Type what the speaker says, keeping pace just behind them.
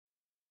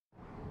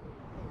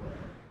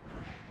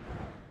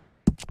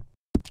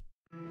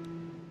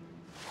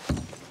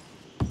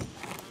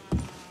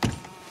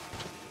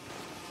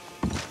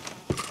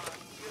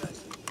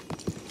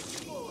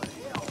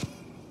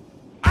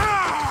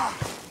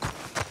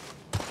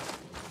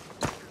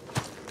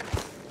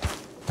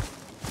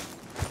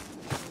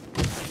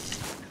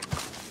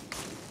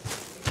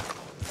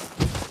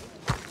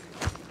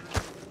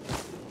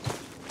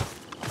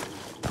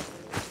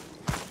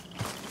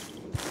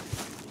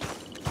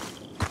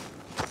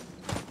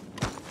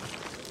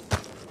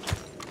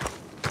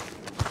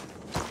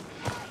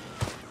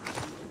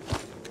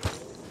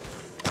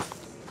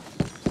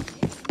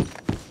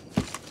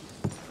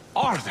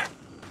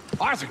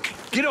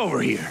Get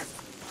over here.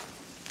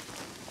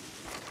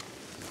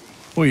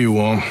 What you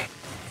want?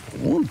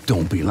 Well,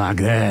 don't be like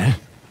that.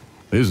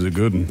 This is a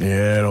good one.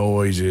 Yeah, it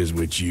always is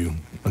with you.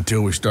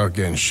 Until we start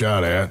getting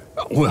shot at.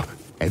 Well,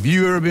 have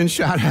you ever been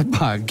shot at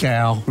by a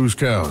cow? Whose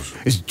cows?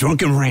 This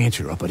drunken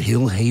rancher up at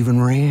Hill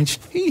Haven Ranch.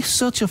 He's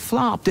such a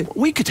flop that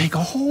we could take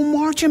a whole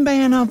marching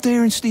band up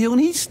there and steal, and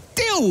he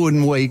still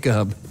wouldn't wake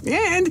up.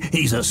 And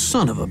he's a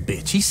son of a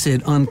bitch. He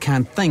said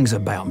unkind things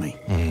about me.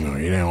 No,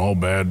 it ain't all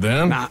bad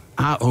then.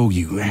 I owe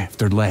you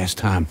after last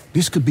time.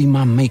 This could be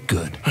my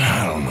make-good.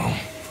 I don't know.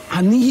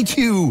 I need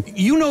you.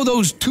 You know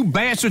those two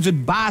bastards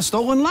that buy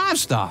stolen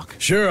livestock.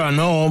 Sure, I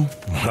know them.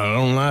 I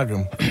don't like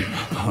them.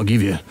 I'll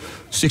give you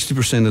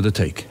 60% of the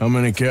take. How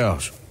many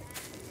cows?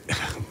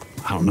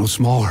 I don't know,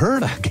 small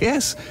herd, I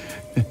guess.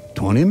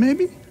 20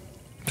 maybe?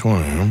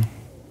 20, huh?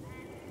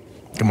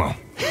 Come on.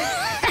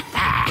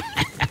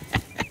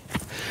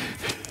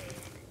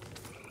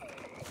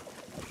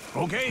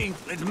 Okay,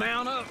 let's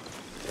mount up.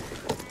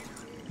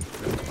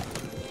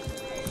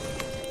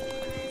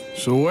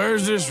 So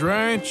where's this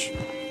ranch?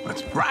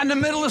 It's right in the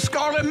middle of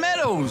Scarlet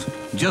Meadows,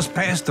 just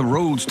past the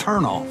road's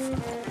turnoff.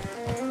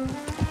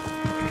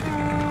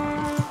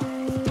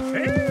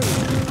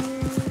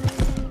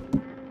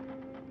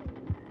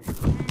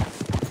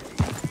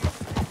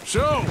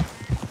 So,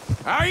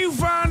 how you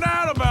find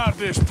out about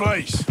this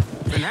place?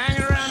 Been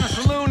hanging around the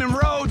saloon and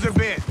roads a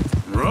bit.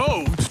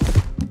 Roads?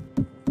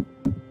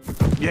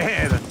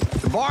 Yeah,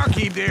 the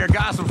barkeep there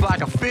gossips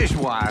like a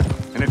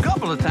fishwife. And a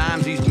couple of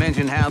times he's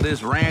mentioned how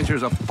this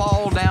rancher's a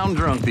fall-down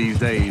drunk these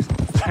days.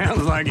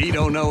 Sounds like he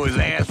don't know his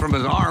ass from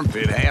his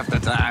armpit half the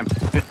time.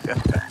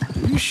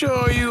 You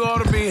sure you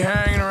ought to be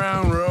hanging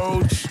around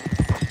roads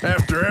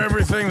after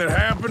everything that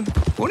happened?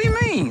 What do you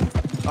mean?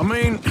 I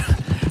mean,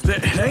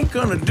 it ain't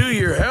gonna do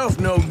your health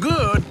no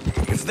good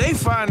if they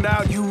find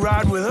out you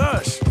ride with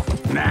us.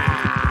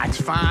 Nah, it's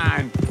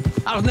fine.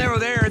 I was never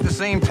there at the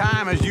same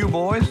time as you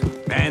boys,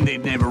 and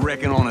they'd never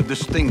reckon on a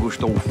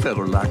distinguished old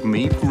feller like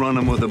me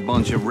running with a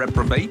bunch of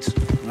reprobates.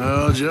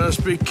 Well,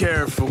 just be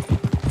careful.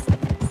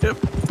 Yep.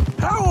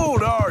 How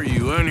old are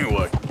you,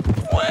 anyway?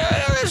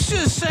 Well, let's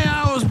just say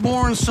I was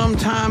born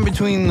sometime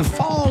between the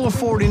fall of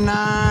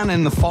 '49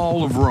 and the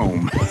fall of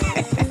Rome.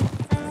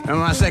 And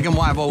my second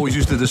wife always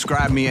used to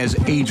describe me as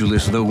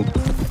ageless, though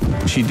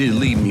she did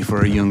leave me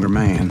for a younger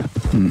man.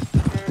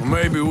 Well,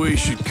 maybe we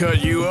should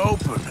cut you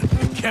open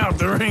and count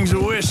the rings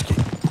of whiskey.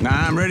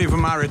 Now, I'm ready for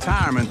my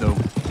retirement, though.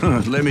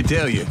 Let me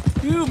tell you.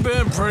 You've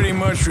been pretty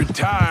much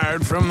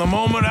retired from the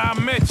moment I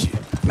met you.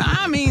 Now,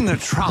 I mean the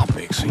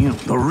tropics,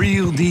 the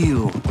real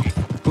deal.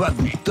 What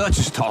Dutch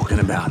is talking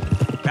about.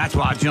 That's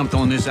why I jumped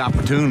on this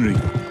opportunity.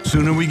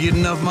 Sooner we get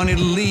enough money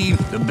to leave,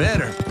 the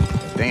better.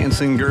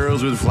 Dancing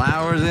girls with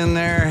flowers in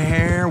their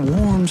hair,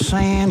 warm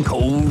sand,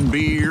 cold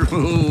beer.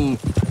 Ooh,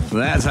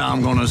 that's how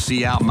I'm gonna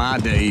see out my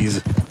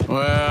days.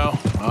 Well,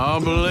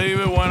 I'll believe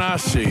it when I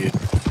see it.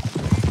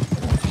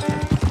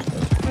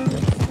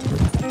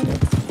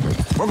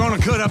 We're gonna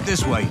cut up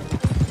this way.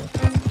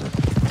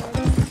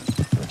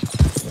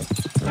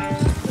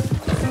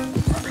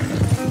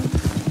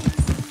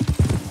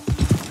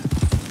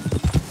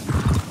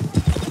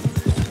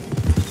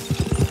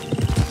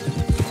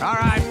 All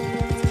right,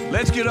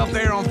 let's get up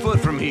there on foot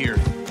from here.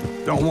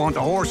 Don't want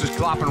the horses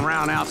clopping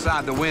around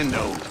outside the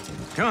window.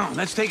 Come on,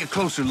 let's take a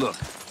closer look.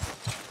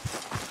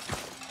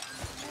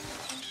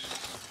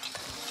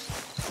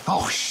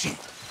 Oh, shit.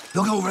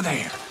 Look over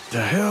there.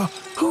 The hell?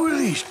 Who are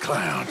these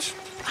clowns?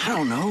 I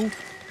don't know.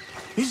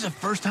 This is the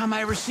first time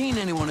I ever seen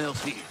anyone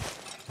else here.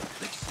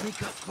 Let's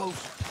sneak up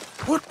closer.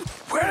 What?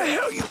 Where the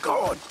hell you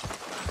going?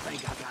 I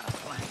think I got a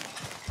plan.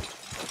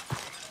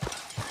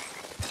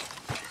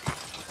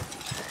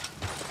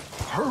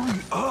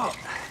 Hurry up.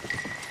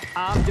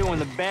 I'm doing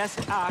the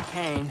best I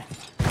can,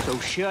 so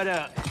shut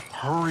up.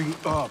 Hurry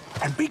up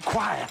and be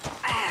quiet.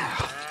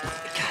 Ow.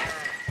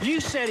 You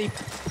said he...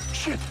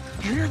 Shit,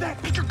 you hear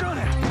that? Get your gun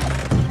out.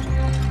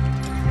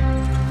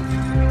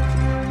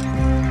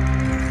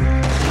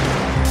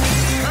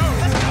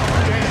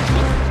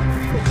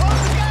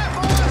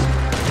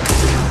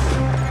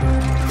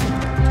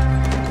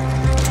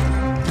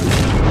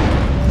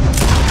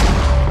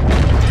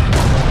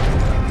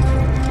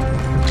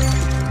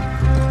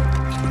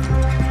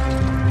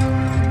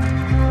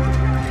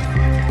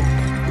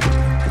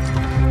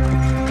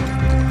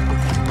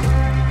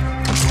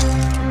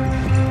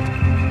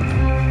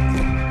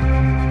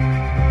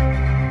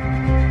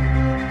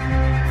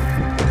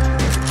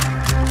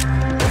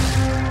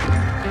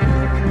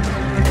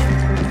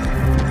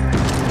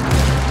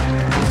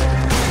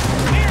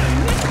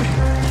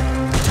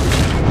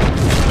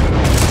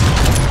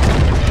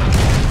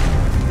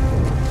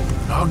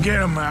 Get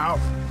him out.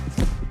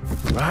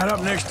 Right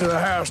up next to the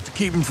house to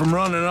keep him from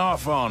running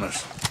off on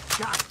us.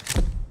 Got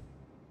it.